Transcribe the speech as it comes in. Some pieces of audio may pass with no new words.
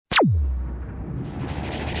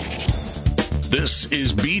This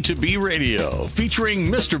is B2B Radio, featuring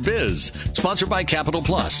Mr. Biz, sponsored by Capital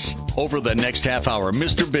Plus. Over the next half hour,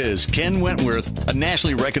 Mr. Biz, Ken Wentworth, a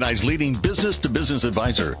nationally recognized leading business-to-business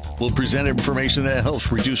advisor, will present information that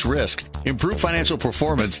helps reduce risk, improve financial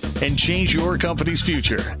performance, and change your company's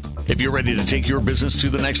future. If you're ready to take your business to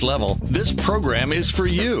the next level, this program is for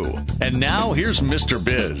you. And now, here's Mr.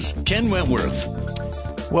 Biz, Ken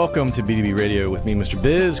Wentworth. Welcome to B2B Radio with me, Mr.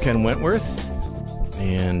 Biz, Ken Wentworth.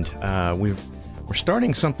 And we're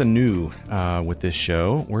starting something new with this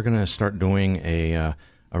show. We're going to start doing a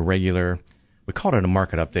regular, we call it a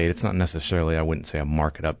market update. It's not necessarily, I wouldn't say a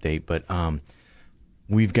market update, but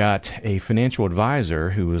we've got a financial advisor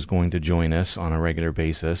who is going to join us on a regular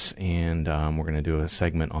basis, and we're going to do a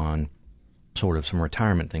segment on sort of some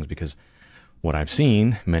retirement things, because what I've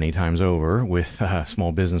seen many times over with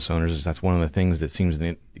small business owners is that's one of the things that seems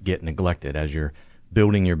to get neglected as you're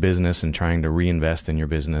building your business and trying to reinvest in your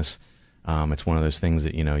business. It's one of those things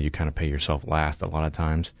that, you kind of pay yourself last a lot of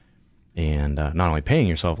times. And not only paying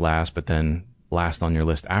yourself last, but then last on your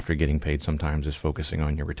list after getting paid sometimes is focusing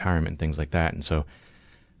on your retirement and things like that. And so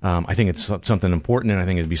I think it's something important, and I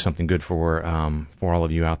think it'd be something good for all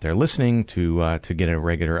of you out there listening to get a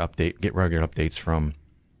regular updates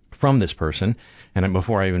from this person. And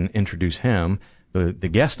before I even introduce him, the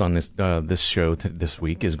guest on this show this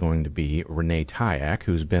week is going to be Renee Tyack,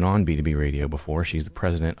 who's been on B2B Radio before. She's the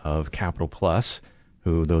president of Capital Plus,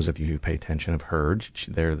 who those of you who pay attention have heard.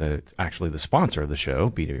 They're actually the sponsor of the show,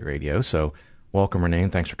 B2B Radio. So welcome, Renee,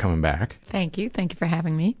 and thanks for coming back. Thank you. Thank you for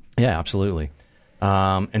having me. Yeah, absolutely.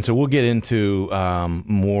 And so we'll get into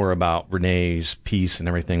more about Renee's piece and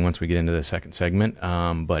everything once we get into the second segment.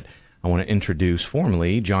 But I want to introduce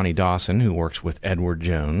formally Johnny Dawson, who works with Edward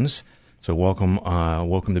Jones. So welcome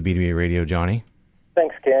to B2B Radio, Johnny.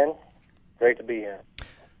 Thanks, Ken. Great to be here.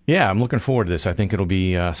 Yeah, I'm looking forward to this. I think it'll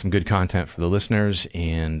be some good content for the listeners,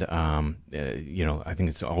 and I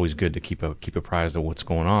think it's always good to keep apprised of what's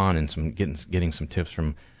going on and getting some tips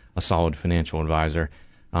from a solid financial advisor.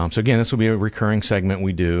 So again, this will be a recurring segment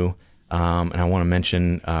we do, and I want to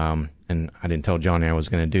mention, and I didn't tell Johnny I was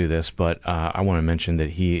going to do this, but I want to mention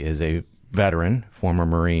that he is a veteran, former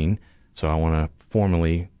Marine. So I want to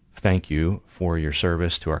formally thank you for your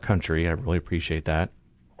service to our country. I really appreciate that.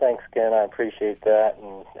 Thanks, Ken. I appreciate that,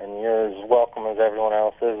 and you're as welcome as everyone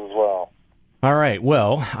else is as well. All right.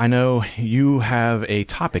 Well, I know you have a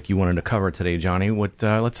topic you wanted to cover today, Johnny.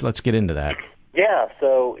 Let's get into that. Yeah.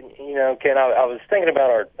 So, Ken, I was thinking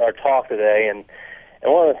about our talk today, and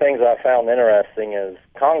one of the things I found interesting is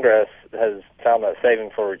Congress has found that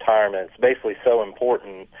saving for retirement is basically so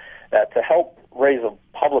important that to help raise a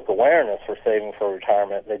public awareness for saving for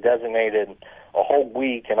retirement, they designated a whole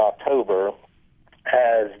week in October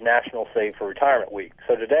as National Save for Retirement Week.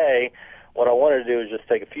 So today, what I wanted to do is just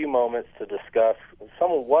take a few moments to discuss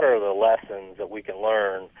what are the lessons that we can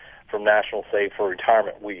learn from National Save for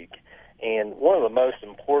Retirement Week. And one of the most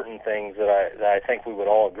important things that I think we would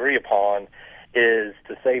all agree upon is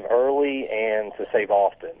to save early and to save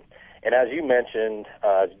often. And as you mentioned,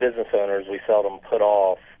 as business owners, we seldom put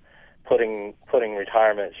off putting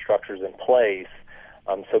retirement structures in place.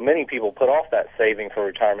 So many people put off that saving for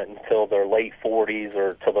retirement until their late 40s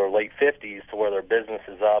or till their late 50s, to where their business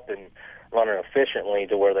is up and running efficiently,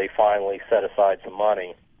 to where they finally set aside some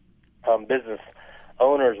money. Business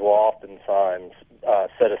owners will oftentimes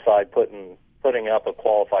set aside putting up a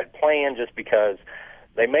qualified plan just because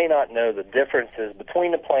they may not know the differences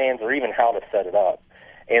between the plans or even how to set it up.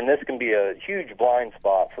 And this can be a huge blind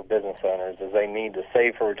spot for business owners, as they need to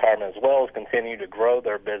save for retirement as well as continue to grow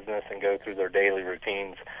their business and go through their daily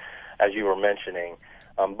routines, as you were mentioning.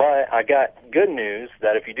 But I got good news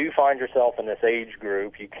that if you do find yourself in this age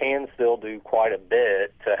group, you can still do quite a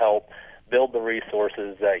bit to help build the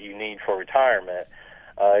resources that you need for retirement.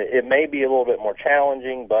 It may be a little bit more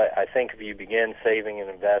challenging, but I think if you begin saving and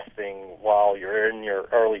investing while you're in your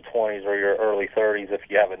early 20s or your early 30s, if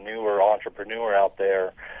you have a newer entrepreneur out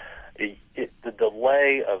there, the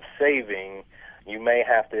delay of saving, you may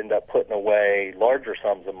have to end up putting away larger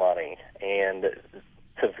sums of money. And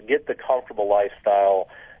to get the comfortable lifestyle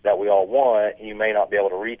that we all want, you may not be able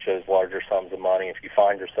to reach those larger sums of money if you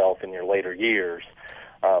find yourself in your later years.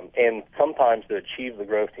 And sometimes to achieve the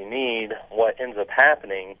growth you need, what ends up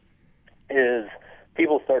happening is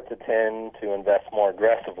people start to tend to invest more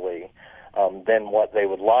aggressively than what they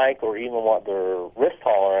would like, or even what their risk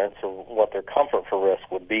tolerance or what their comfort for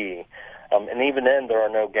risk would be. And even then, there are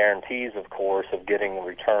no guarantees, of course, of getting the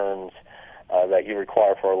returns that you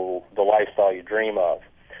require for the lifestyle you dream of.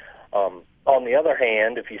 On the other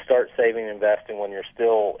hand, if you start saving and investing when you're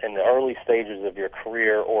still in the early stages of your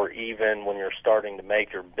career, or even when you're starting to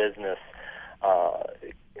make your business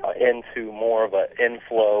into more of an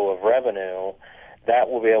inflow of revenue, that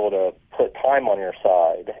will be able to put time on your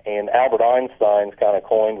side. And Albert Einstein's kind of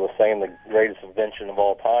coined with saying the greatest invention of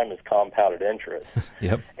all time is compounded interest.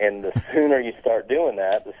 Yep. And the sooner you start doing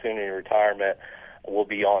that, the sooner your retirement will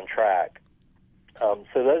be on track.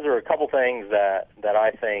 So those are a couple things that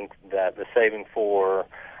I think that the Saving for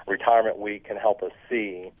Retirement Week can help us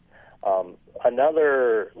see.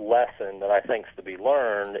 Another lesson that I think is to be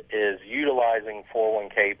learned is utilizing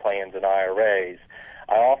 401k plans and IRAs.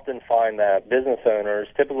 I often find that business owners,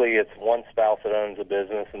 typically it's one spouse that owns a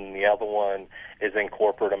business and the other one is in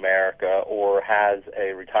corporate America or has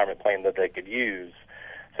a retirement plan that they could use.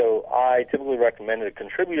 So I typically recommend to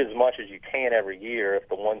contribute as much as you can every year if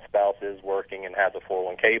the one spouse is working and has a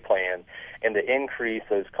 401k plan, and to increase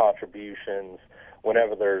those contributions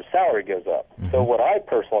whenever their salary goes up. Mm-hmm. So what I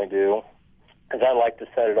personally do is I like to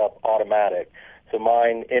set it up automatic. So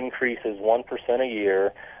mine increases 1% a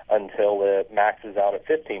year until it maxes out at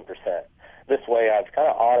 15%. This way I've kind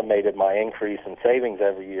of automated my increase in savings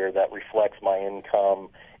every year that reflects my income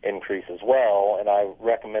increase as well, and I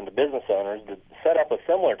recommend to business owners to set up a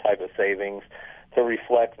similar type of savings to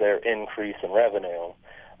reflect their increase in revenue.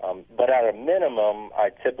 But at a minimum, I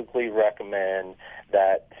typically recommend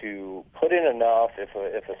that to put in enough if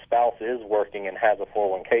a spouse is working and has a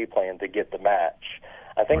 401k plan to get the match.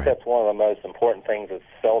 I think that's one of the most important things that's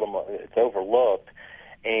it's overlooked,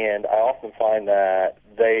 and I often find that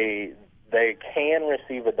they can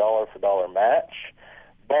receive a dollar-for-dollar match,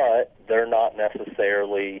 but they're not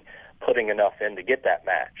necessarily putting enough in to get that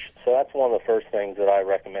match. So that's one of the first things that I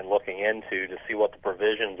recommend looking into to see what the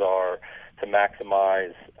provisions are to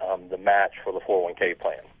maximize the match for the 401k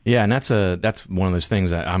plan. Yeah, and that's one of those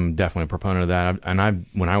things that I'm definitely a proponent of that. And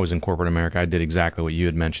when I was in corporate America, I did exactly what you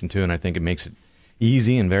had mentioned too, and I think it makes it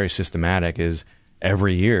easy and very systematic. Is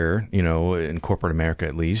every year, in corporate America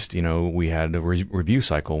at least, we had a review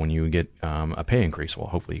cycle when you would get a pay increase. Well,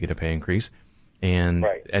 hopefully you get a pay increase. And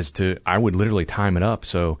I would literally time it up.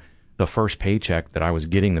 So the first paycheck that I was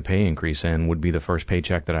getting the pay increase in would be the first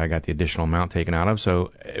paycheck that I got the additional amount taken out of.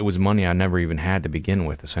 So it was money I never even had to begin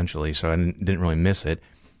with, essentially. So I didn't really miss it.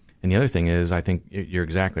 And the other thing is, I think you're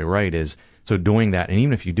exactly right, is so doing that, and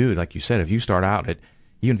even if you do, like you said, if you start out at,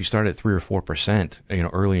 even if you start at 3 or 4%,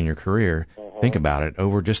 early in your career, think about it,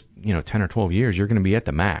 over just, 10 or 12 years, you're going to be at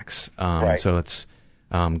the max. So it's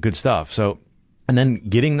good stuff. So, and then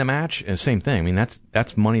getting the match, same thing. I mean,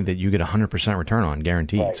 that's money that you get 100% return on,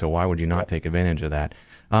 guaranteed. Right. So why would you not take advantage of that?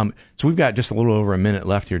 So we've got just a little over a minute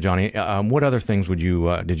left here, Johnny. What other things did you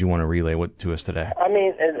want to relay to us today? I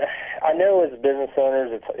mean, I know as business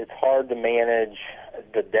owners, it's hard to manage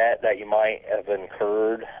the debt that you might have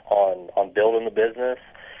incurred on building the business.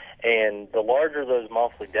 And the larger those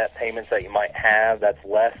monthly debt payments that you might have, that's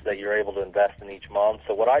less that you're able to invest in each month.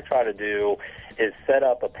 So what I try to do is set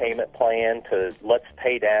up a payment plan to let's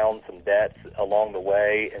pay down some debts along the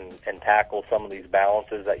way and tackle some of these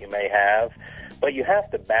balances that you may have. But you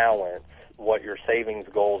have to balance what your savings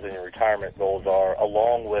goals and your retirement goals are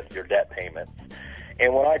along with your debt payments.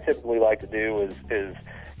 And what I typically like to do is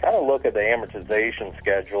kind of look at the amortization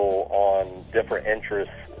schedule on different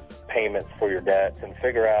interest payments for your debts and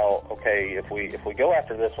figure out, okay, if we go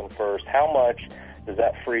after this one first, how much does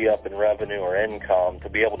that free up in revenue or income to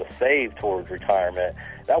be able to save towards retirement?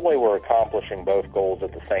 That way we're accomplishing both goals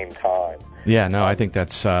at the same time. Yeah, no, I think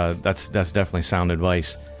that's definitely sound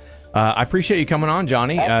advice. I appreciate you coming on,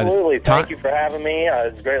 Johnny. Absolutely. Thank you for having me.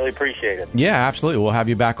 It's greatly appreciated. Yeah, absolutely. We'll have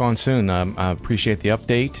you back on soon. I appreciate the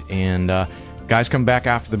update. And guys, come back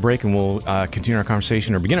after the break, and we'll continue our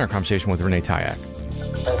conversation or begin our conversation with Renee Tyack.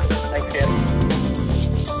 Thanks, Ken.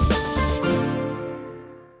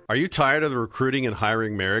 Are you tired of the recruiting and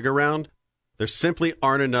hiring merry-go-round? There simply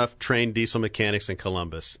aren't enough trained diesel mechanics in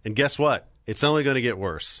Columbus. And guess what? It's only going to get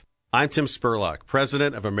worse. I'm Tim Spurlock,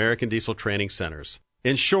 president of American Diesel Training Centers.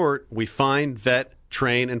 In short, we find, vet,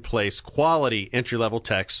 train, and place quality entry-level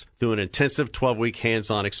techs through an intensive 12-week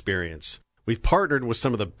hands-on experience. We've partnered with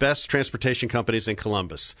some of the best transportation companies in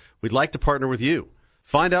Columbus. We'd like to partner with you.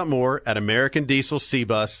 Find out more at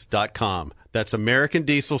AmericanDieselCBus.com. That's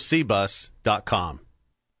AmericanDieselCBus.com.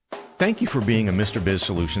 Thank you for being a Mr. Biz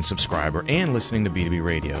Solutions subscriber and listening to B2B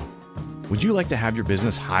Radio. Would you like to have your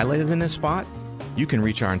business highlighted in this spot? You can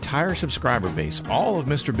reach our entire subscriber base, all of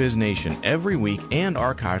Mr. Biz Nation, every week and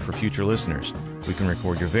archive for future listeners. We can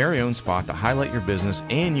record your very own spot to highlight your business,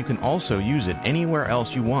 and you can also use it anywhere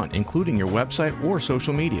else you want, including your website or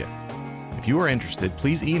social media. If you are interested,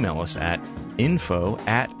 please email us at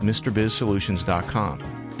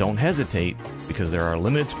info@MrBizSolutions.com. Don't hesitate, because there are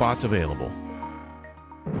limited spots available.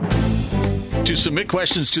 To submit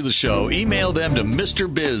questions to the show, email them to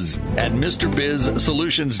Mr. Biz at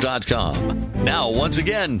MrBizSolutions.com. Now, once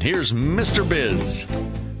again, here's Mr. Biz.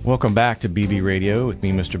 Welcome back to BB Radio with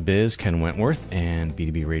me, Mr. Biz, Ken Wentworth, and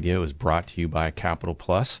BB Radio is brought to you by Capital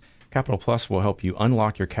Plus. Capital Plus will help you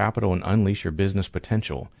unlock your capital and unleash your business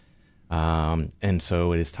potential. And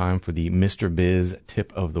so it is time for the Mr. Biz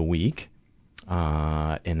tip of the week,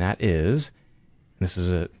 and that is...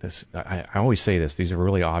 I always say this. These are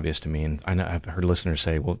really obvious to me, and I know I've heard listeners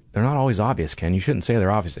say, "Well, they're not always obvious, Ken. You shouldn't say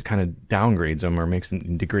they're obvious. It kind of downgrades them or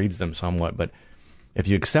degrades them somewhat." But if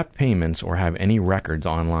you accept payments or have any records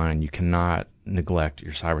online, you cannot neglect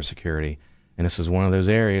your cybersecurity. And this is one of those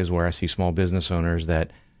areas where I see small business owners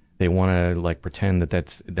that they want to pretend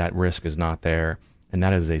that risk is not there, and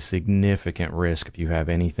that is a significant risk if you have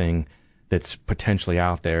anything that's potentially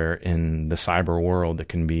out there in the cyber world that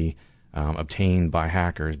can be obtained by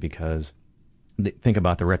hackers, because think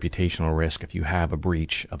about the reputational risk if you have a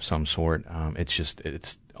breach of some sort.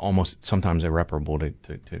 It's almost sometimes irreparable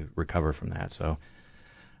to recover from that. So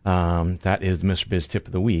that is the Mr. Biz tip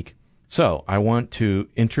of the week. So I want to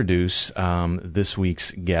introduce this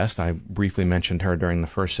week's guest. I briefly mentioned her during the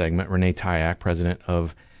first segment, Renee Tyack, president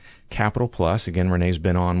of Capital Plus. Again, Renee's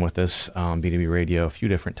been on with us on B2B Radio a few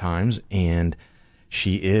different times, and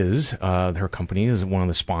she is, her company is one of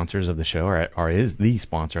the sponsors of the show, or is the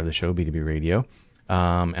sponsor of the show, B2B Radio.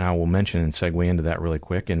 And I will mention and segue into that really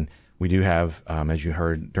quick. And we do have, as you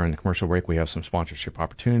heard during the commercial break, we have some sponsorship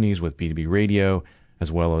opportunities with B2B Radio,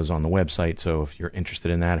 as well as on the website. So if you're interested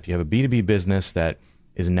in that, if you have a B2B business that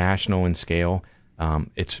is national in scale,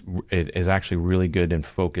 it is actually really good and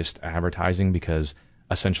focused advertising, because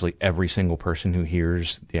essentially every single person who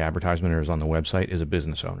hears the advertisement or is on the website is a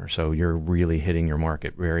business owner. So you're really hitting your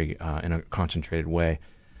market very in a concentrated way.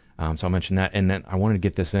 So I'll mention that. And then I wanted to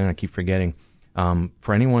get this in. I keep forgetting.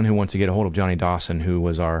 For anyone who wants to get a hold of Johnny Dawson, who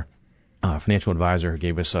was our financial advisor who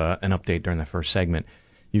gave us an update during the first segment,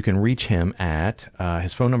 you can reach him at,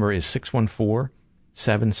 his phone number is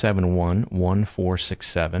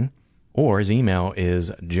 614-771-1467, or his email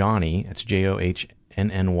is Johnny, it's JOHNNY,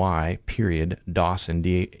 Dawson,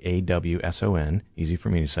 DAWSON, easy for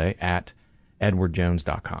me to say, at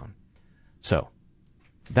edwardjones.com. So,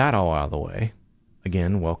 that all out of the way.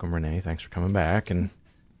 Again, welcome, Renee. Thanks for coming back. And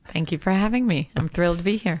thank you for having me. I'm thrilled to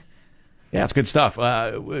be here. Yeah, it's good stuff.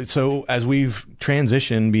 So, as we've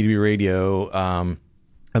transitioned B2B Radio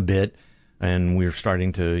a bit, and we're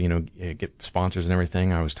starting to, get sponsors and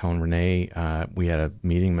everything, I was telling Renee, we had a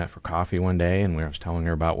meeting, met for coffee one day, and I was telling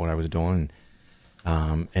her about what I was doing.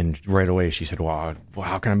 And right away she said, well,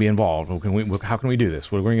 how can I be involved? How can we do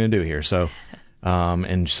this? What are we going to do here? So,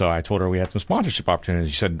 and so I told her we had some sponsorship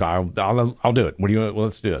opportunities. She said, I'll do it. Well,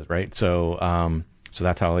 let's do it. Right. So, so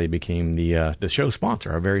that's how they became the show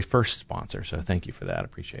sponsor, our very first sponsor. So thank you for that. I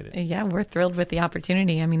appreciate it. Yeah, we're thrilled with the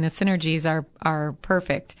opportunity. I mean, the synergies are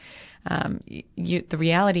perfect. The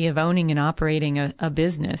reality of owning and operating a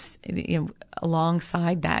business,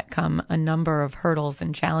 alongside that come a number of hurdles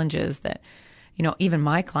and challenges that, even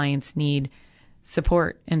my clients need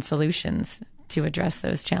support and solutions to address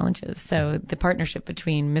those challenges. So the partnership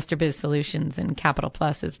between Mr. Biz Solutions and Capital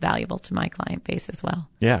Plus is valuable to my client base as well.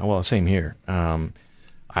 Yeah, well, same here.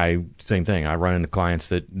 Same thing. I run into clients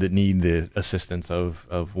that need the assistance of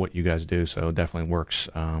what you guys do, so it definitely works.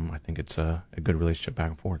 I think it's a good relationship back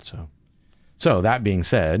and forth. So that being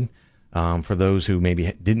said, for those who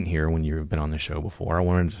maybe didn't hear when you've been on the show before, I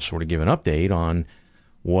wanted to sort of give an update on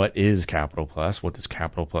what is Capital Plus, what does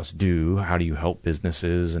Capital Plus do, how do you help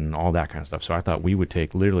businesses, and all that kind of stuff. So I thought we would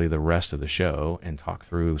take literally the rest of the show and talk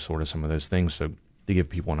through sort of some of those things, so to give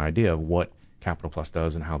people an idea of what Capital Plus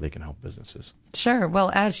does and how they can help businesses. Sure.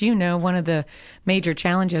 Well, as you know, one of the major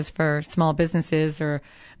challenges for small businesses or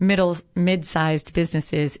mid-sized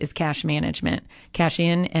businesses is cash management, cash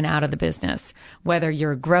in and out of the business. Whether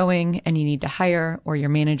you're growing and you need to hire, or you're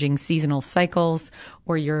managing seasonal cycles,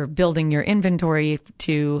 or you're building your inventory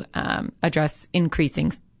to address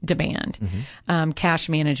increasing demand. Mm-hmm. Cash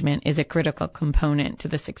management is a critical component to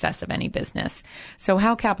the success of any business. So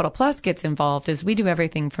how Capital Plus gets involved is we do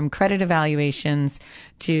everything from credit evaluations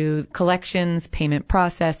to collections, payment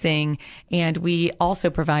processing, and we also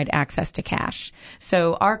provide access to cash.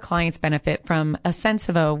 So our clients benefit from a sense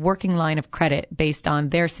of a working line of credit based on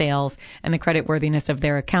their sales and the creditworthiness of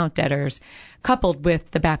their account debtors, coupled with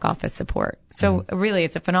the back office support. So really,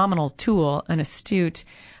 it's a phenomenal tool, an astute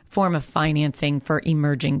form of financing for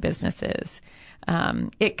emerging businesses.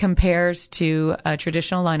 It compares to a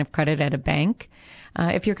traditional line of credit at a bank.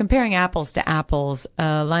 If you're comparing apples to apples,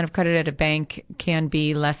 a line of credit at a bank can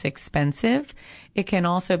be less expensive. It can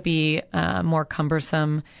also be more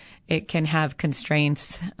cumbersome. It can have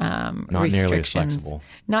constraints, restrictions.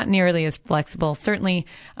 Not nearly as flexible. Certainly,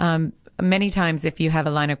 many times if you have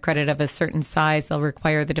a line of credit of a certain size, they'll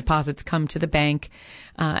require the deposits come to the bank,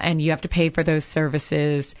 and you have to pay for those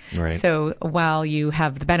services. Right. So while you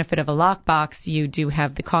have the benefit of a lockbox, you do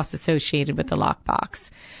have the costs associated with the lockbox.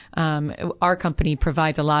 Our company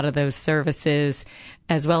provides a lot of those services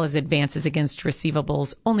as well as advances against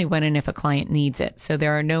receivables only when and if a client needs it. So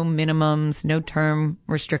there are no minimums, no term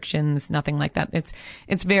restrictions, nothing like that.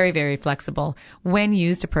 It's very, very flexible. When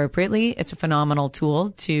used appropriately, it's a phenomenal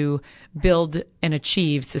tool to build and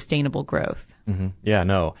achieve sustainable growth. Mm-hmm. Yeah,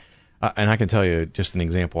 no. And I can tell you just an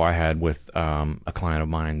example I had with a client of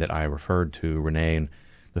mine that I referred to, Renee, and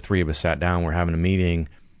the three of us sat down, we're having a meeting,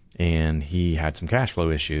 and he had some cash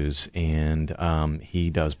flow issues, and he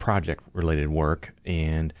does project-related work,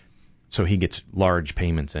 and so he gets large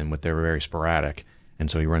payments in, but they're very sporadic, and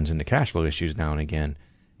so he runs into cash flow issues now and again.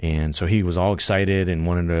 And so he was all excited and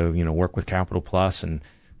wanted to, work with Capital Plus and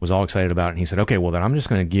was all excited about it. And he said, okay, well, then I'm just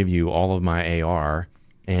going to give you all of my AR,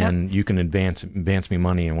 and you can advance me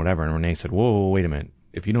money and whatever. And Renee said, whoa, wait a minute.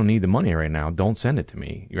 If you don't need the money right now, don't send it to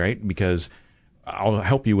me, right? Because I'll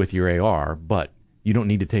help you with your AR, but you don't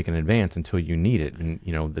need to take an advance until you need it. And,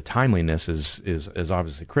 the timeliness is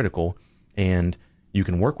obviously critical, and you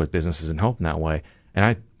can work with businesses and help in that way. And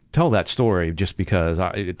I tell that story just because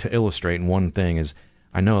to illustrate, and one thing is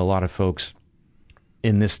I know a lot of folks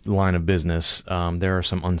in this line of business, there are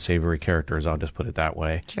some unsavory characters, I'll just put it that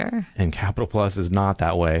way. Sure. And Capital Plus is not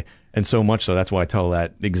that way. And so much so, that's why I tell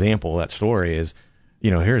that example, that story is,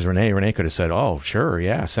 here's Renee. Renee could have said, oh, sure,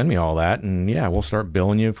 yeah, send me all that. And yeah, we'll start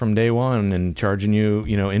billing you from day one and charging you,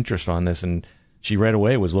 interest on this. And she right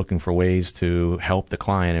away was looking for ways to help the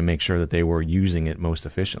client and make sure that they were using it most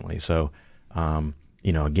efficiently. So,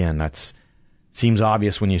 again, that's seems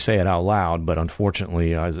obvious when you say it out loud, but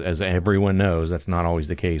unfortunately, as everyone knows, that's not always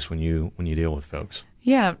the case when you deal with folks.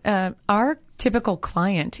 Yeah, our typical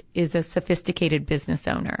client is a sophisticated business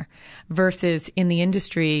owner versus in the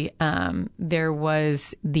industry, there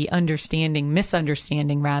was the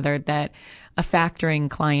misunderstanding rather, that a factoring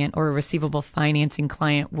client or a receivable financing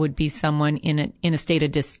client would be someone in a state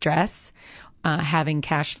of distress, having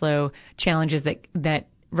cash flow challenges that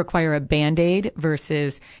require a Band-Aid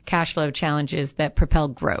versus cash flow challenges that propel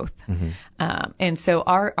growth. Mm-hmm. And so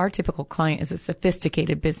our typical client is a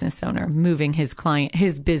sophisticated business owner moving his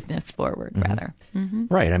business forward, mm-hmm. rather. Mm-hmm.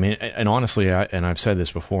 Right. I mean, and honestly, and I've said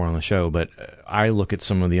this before on the show, but I look at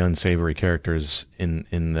some of the unsavory characters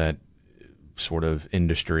in that sort of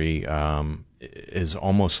industry is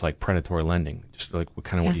almost like predatory lending. Just like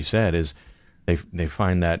what you said is they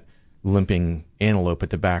find that limping antelope at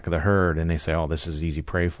the back of the herd, and they say, oh, this is easy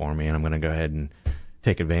prey for me, and I'm going to go ahead and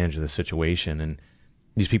take advantage of the situation. And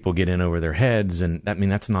these people get in over their heads, and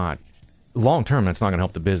that's not, long term, that's not going to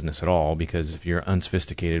help the business at all, because if you're an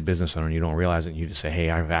unsophisticated business owner and you don't realize it, and you just say, hey,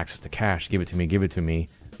 I have access to cash, give it to me,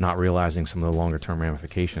 not realizing some of the longer term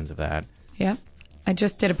ramifications of that. Yeah. I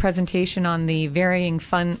just did a presentation on the varying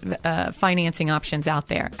financing options out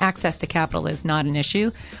there. Access to capital is not an issue.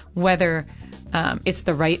 Whether it's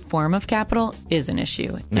the right form of capital is an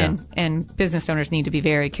issue. Yeah. And business owners need to be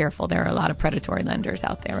very careful. There are a lot of predatory lenders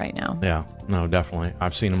out there right now. Yeah, no, definitely.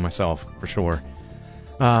 I've seen them myself, for sure.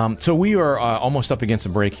 So we are almost up against a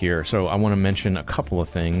break here, so I want to mention a couple of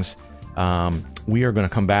things. We are going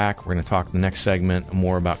to come back. We're going to talk in the next segment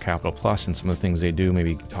more about Capital Plus and some of the things they do,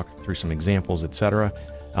 maybe talk through some examples, etc.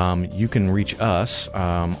 You can reach us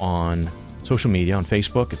on social media. On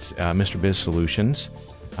Facebook, it's Mr. Biz Solutions.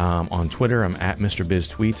 On Twitter, I'm at Mr. Biz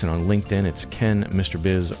Tweets, and on LinkedIn, it's Ken Mr.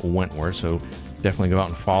 Biz Wentworth. So definitely go out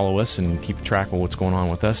and follow us and keep track of what's going on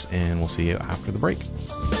with us, and we'll see you after the break.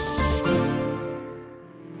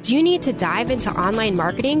 Do you need to dive into online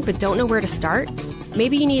marketing but don't know where to start?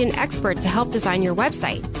 Maybe you need an expert to help design your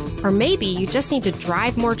website. Or maybe you just need to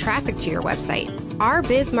drive more traffic to your website. Our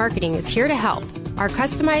Biz Marketing is here to help. Our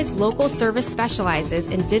customized local service specializes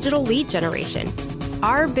in digital lead generation.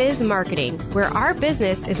 Our Biz Marketing, where our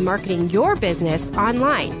business is marketing your business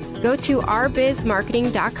online. Go to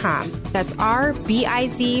ourbizmarketing.com. That's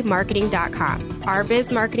ourbizmarketing.com.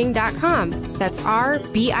 ourbizmarketing.com. That's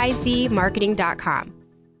ourbizmarketing.com.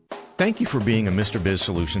 Thank you for being a Mr. Biz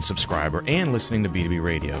Solutions subscriber and listening to B2B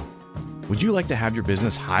Radio. Would you like to have your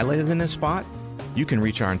business highlighted in this spot? You can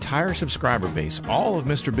reach our entire subscriber base, all of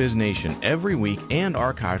Mr. Biz Nation, every week and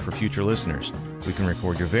archive for future listeners. We can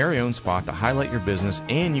record your very own spot to highlight your business,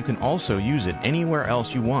 and you can also use it anywhere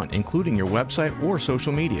else you want, including your website or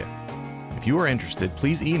social media. If you are interested,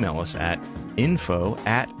 please email us at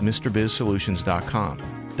info@MrBizSolutions.com.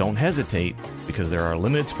 Don't hesitate, because there are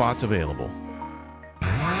limited spots available.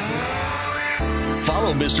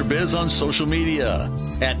 Follow Mr. Biz on social media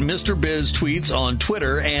at Mr. Biz Tweets on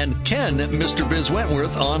Twitter and Ken Mr. Biz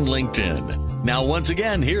Wentworth on LinkedIn. Now, once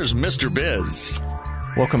again, here's Mr. Biz.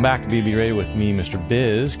 Welcome back to BB Radio with me, Mr.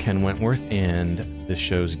 Biz, Ken Wentworth, and this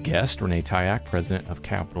show's guest, Renee Tyak, president of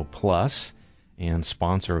Capital Plus and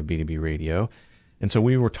sponsor of B2B Radio. And so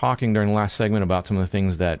we were talking during the last segment about some of the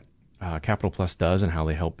things that Capital Plus does and how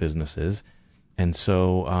they help businesses. And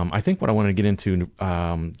so I think what I want to get into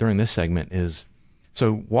during this segment is,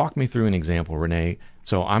 so walk me through an example, Renee.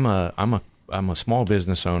 So I'm a small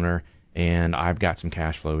business owner, and I've got some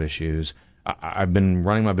cash flow issues. I've been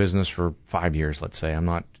running my business for 5 years, let's say. I'm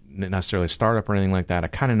not necessarily a startup or anything like that. I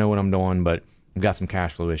kind of know what I'm doing, but I've got some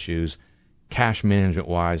cash flow issues. Cash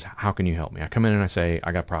management-wise, how can you help me? I come in and I say,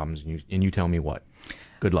 I got problems, and you tell me what.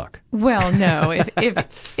 Good luck. Well, no.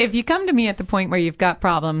 if you come to me at the point where you've got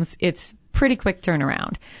problems, it's pretty quick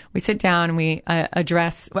turnaround. We sit down and we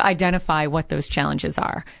identify what those challenges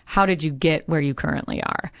are. How did you get where you currently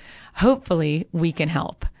are? Hopefully, we can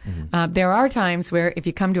help. Mm-hmm. There are times where if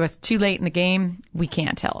you come to us too late in the game, we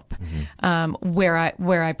can't help. Mm-hmm.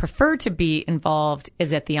 Where I prefer to be involved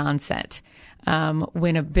is at the onset.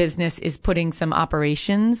 When a business is putting some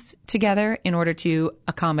operations together in order to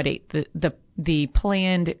accommodate the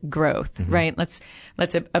planned growth, mm-hmm. right? Let's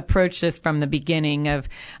approach this from the beginning of,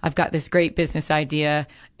 I've got this great business idea,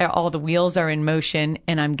 all the wheels are in motion,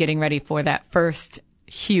 and I'm getting ready for that first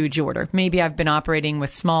huge order. Maybe I've been operating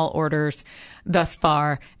with small orders thus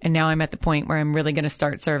far, and now I'm at the point where I'm really going to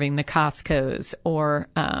start serving the Costco's or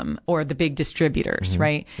the big distributors, mm-hmm.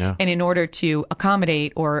 right? Yeah. And in order to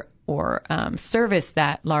accommodate or service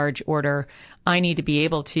that large order, I need to be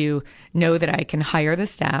able to know that I can hire the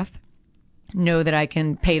staff, know that I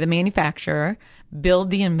can pay the manufacturer, build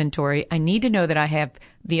the inventory. I need to know that I have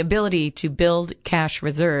the ability to build cash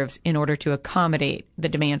reserves in order to accommodate the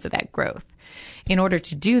demands of that growth. In order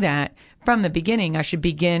to do that, from the beginning, I should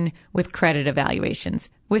begin with credit evaluations.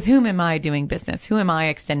 With whom am I doing business? Who am I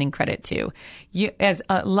extending credit to? As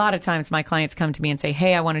a lot of times my clients come to me and say,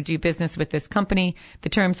 hey, I want to do business with this company. The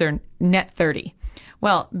terms are net 30.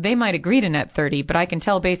 Well, they might agree to net 30, but I can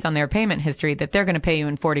tell based on their payment history that they're going to pay you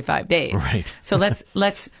in 45 days. Right. So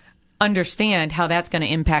let's understand how that's going to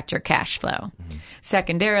impact your cash flow. Mm-hmm.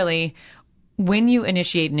 Secondarily, when you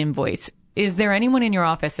initiate an invoice, is there anyone in your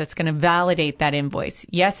office that's going to validate that invoice?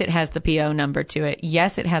 Yes, it has the PO number to it.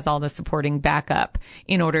 Yes, it has all the supporting backup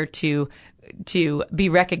in order to be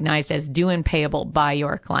recognized as due and payable by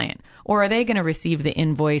your client. Or are they going to receive the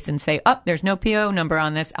invoice and say, oh, there's no PO number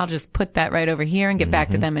on this. I'll just put that right over here and get mm-hmm. back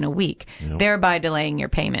to them in a week, thereby delaying your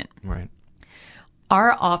payment. Right.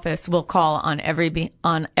 Our office will call on every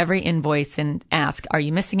invoice and ask, are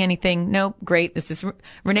you missing anything? Nope. Great. This is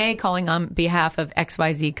Renee calling on behalf of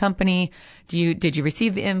XYZ company. Did you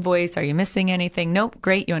receive the invoice? Are you missing anything? Nope.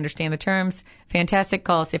 Great. You understand the terms. Fantastic.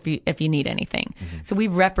 Call us if you need anything. Mm-hmm. So we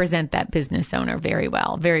represent that business owner very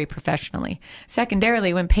well, very professionally.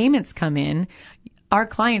 Secondarily, when payments come in, our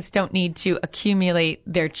clients don't need to accumulate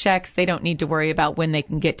their checks. They don't need to worry about when they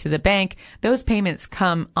can get to the bank. Those payments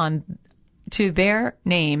come on to their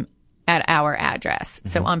name at our address. Mm-hmm.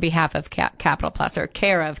 So on behalf of Capital Plus, or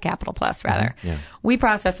care of Capital Plus, rather. Mm-hmm. Yeah. We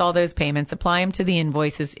process all those payments, apply them to the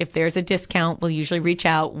invoices. If there's a discount, we'll usually reach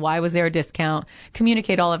out. Why was there a discount?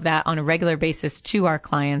 Communicate all of that on a regular basis to our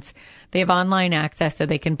clients. They have online access so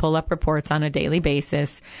they can pull up reports on a daily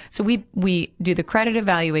basis. So we do the credit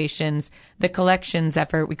evaluations, the collections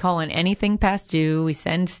effort. We call on anything past due. We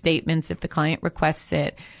send statements if the client requests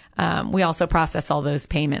it. We also process all those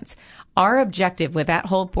payments. Our objective with that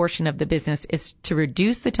whole portion of the business is to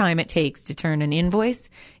reduce the time it takes to turn an invoice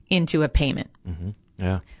into a payment. Mm-hmm.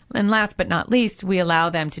 Yeah. And last but not least, we allow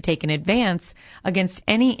them to take an advance against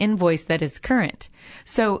any invoice that is current.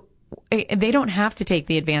 So they don't have to take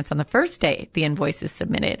the advance on the first day the invoice is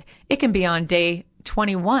submitted. It can be on day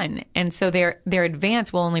 21. And so their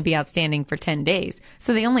advance will only be outstanding for 10 days.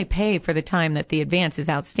 So they only pay for the time that the advance is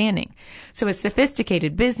outstanding. So a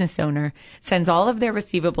sophisticated business owner sends all of their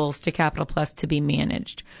receivables to Capital Plus to be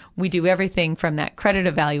managed. We do everything from that credit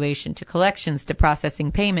evaluation to collections to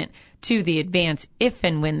processing payment to the advance if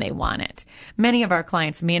and when they want it. Many of our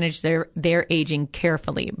clients manage their aging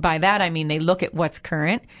carefully. By that, I mean they look at what's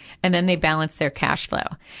current and then they balance their cash flow.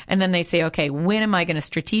 And then they say, okay, when am I going to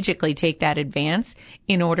strategically take that advance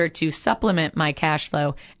in order to supplement my cash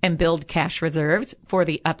flow and build cash reserves for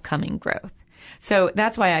the upcoming growth? So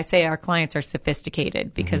that's why I say our clients are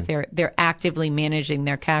sophisticated, because they're actively managing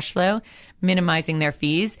their cash flow, minimizing their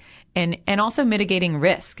fees, and also mitigating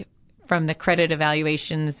risk from the credit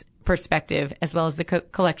evaluations perspective as well as the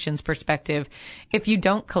collections perspective. If you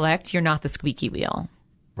don't collect, you're not the squeaky wheel.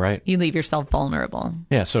 Right. You leave yourself vulnerable.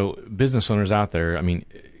 Yeah. So business owners out there, I mean,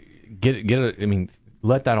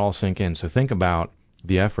 let that all sink in. So think about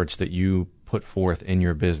the efforts that you put forth in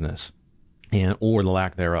your business or the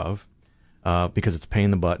lack thereof, because it's a pain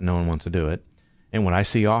in the butt. No one wants to do it. And what I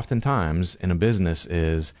see oftentimes in a business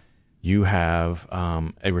is you have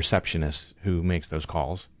a receptionist who makes those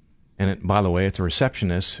calls. And by the way, it's a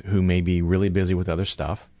receptionist who may be really busy with other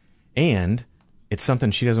stuff. And it's something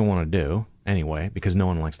she doesn't want to do anyway, because no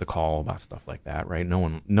one likes to call about stuff like that, right? No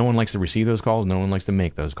one likes to receive those calls. No one likes to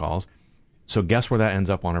make those calls. So guess where that ends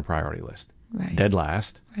up on her priority list? Right. Dead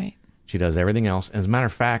last. Right. She does everything else. As a matter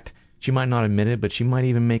of fact, she might not admit it, but she might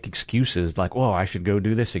even make excuses like, "Oh, I should go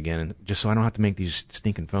do this again, just so I don't have to make these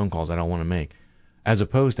stinking phone calls I don't want to make." As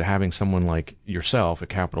opposed to having someone like yourself at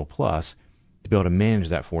Capital Plus to be able to manage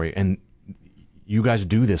that for you. And you guys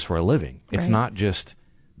do this for a living. It's not just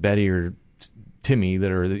Betty or Timmy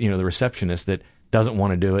that are, the receptionist that doesn't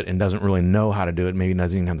want to do it and doesn't really know how to do it, maybe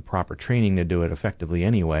doesn't even have the proper training to do it effectively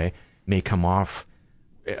anyway, may come off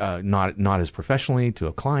not as professionally to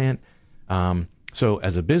a client. So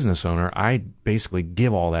as a business owner, I basically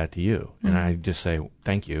give all that to you, and I just say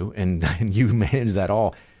thank you, and you manage that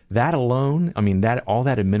all. That alone, all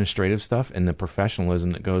that administrative stuff and the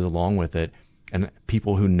professionalism that goes along with it, and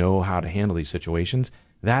people who know how to handle these situations,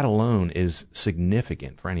 that alone is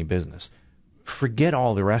significant for any business. Forget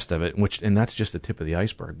all the rest of it, and that's just the tip of the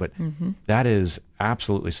iceberg. But that is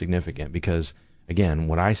absolutely significant because, again,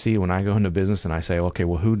 what I see when I go into business and I say, okay,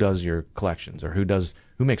 well, who does your collections or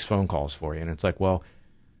who makes phone calls for you? And it's like, well,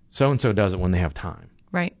 so-and-so does it when they have time.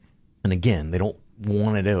 Right. And again, they don't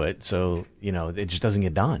want to do it, so it just doesn't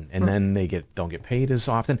get done, and then they don't get paid as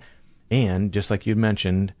often. And just like you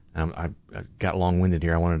mentioned, I got long-winded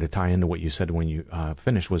here. I wanted to tie into what you said when you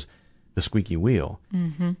finished, was the squeaky wheel.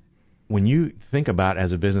 When you think about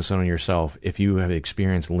as a business owner yourself, if you have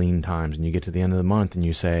experienced lean times and you get to the end of the month and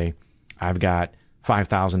you say, I've got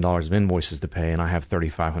 $5,000 of invoices to pay and I have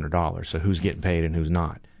 $3,500, so who's getting paid and who's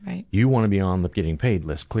not? Right. You want to be on the getting paid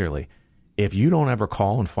list, clearly. If you don't ever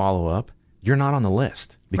call and follow up, you're not on the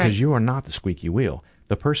list because you are not the squeaky wheel.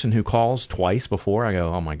 The person who calls twice before, I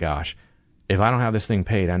go, oh my gosh, if I don't have this thing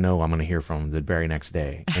paid, I know I'm going to hear from them the very next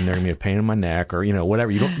day, and they're going to be a pain in my neck or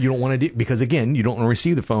whatever. You don't want to do, because again, you don't want to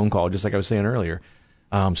receive the phone call, just like I was saying earlier.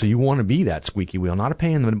 So you want to be that squeaky wheel, not a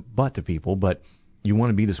pain in the butt to people, but you want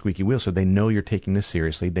to be the squeaky wheel so they know you're taking this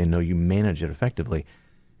seriously. They know you manage it effectively,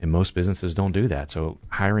 and most businesses don't do that. So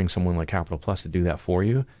hiring someone like Capital Plus to do that for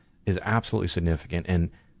you is absolutely significant. And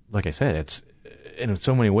like I said, it's in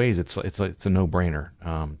so many ways it's a no-brainer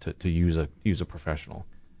to use a professional.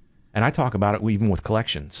 And I talk about it even with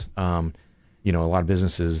collections. A lot of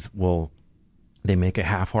businesses they make a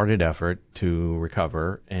half-hearted effort to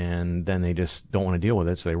recover, and then they just don't want to deal with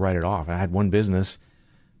it, so they write it off. I had one business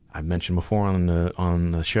I've mentioned before on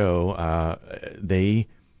the show. They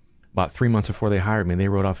about 3 months before they hired me, they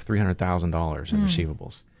wrote off $300,000 in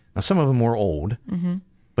receivables. Now some of them were old.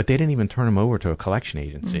 But they didn't even turn them over to a collection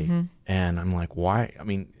agency. And I'm like, why?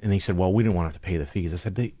 And they said, well, we didn't want to have to pay the fees. I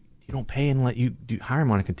said, you don't pay and let you hire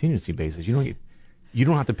them on a contingency basis. You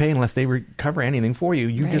don't have to pay unless they recover anything for you.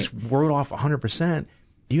 You just wrote off 100%.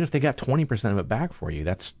 Even if they got 20% of it back for you,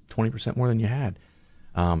 that's 20% more than you had.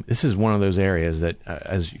 This is one of those areas that,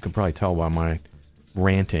 as you can probably tell by my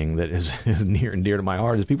ranting, that is near and dear to my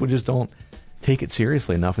heart, is people just don't take it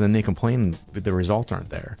seriously enough, and then they complain that the results aren't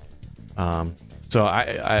there. So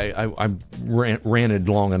I ranted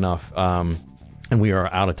long enough, and we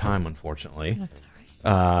are out of time, unfortunately. That's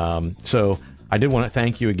all right. So I did want to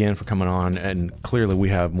thank you again for coming on, and clearly we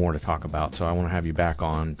have more to talk about, so I want to have you back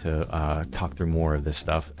on to talk through more of this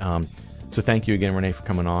stuff. So thank you again, Renee, for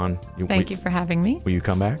coming on. Thank you for having me. Will you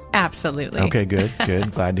come back? Absolutely. Okay, good.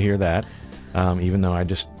 Glad to hear that, even though I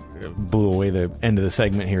just blew away the end of the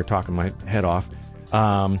segment here talking my head off.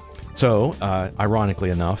 So,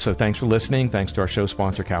 ironically enough, so thanks for listening. Thanks to our show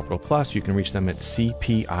sponsor, Capital Plus. You can reach them at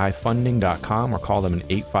cpifunding.com or call them at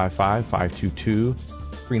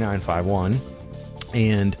 855-522-3951.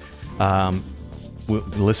 And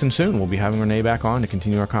listen soon. We'll be having Renee back on to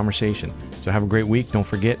continue our conversation. So have a great week. Don't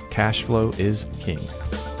forget, cash flow is king.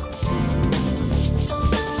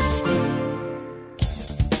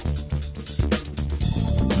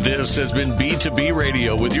 This has been B2B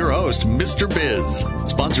Radio with your host, Mr. Biz,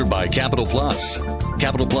 sponsored by Capital Plus.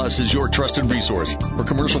 Capital Plus is your trusted resource for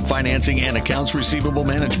commercial financing and accounts receivable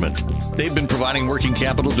management. They've been providing working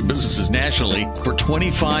capital to businesses nationally for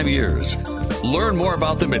 25 years. Learn more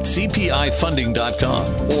about them at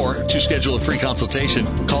cpifunding.com, or to schedule a free consultation,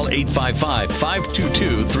 call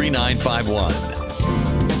 855-522-3951.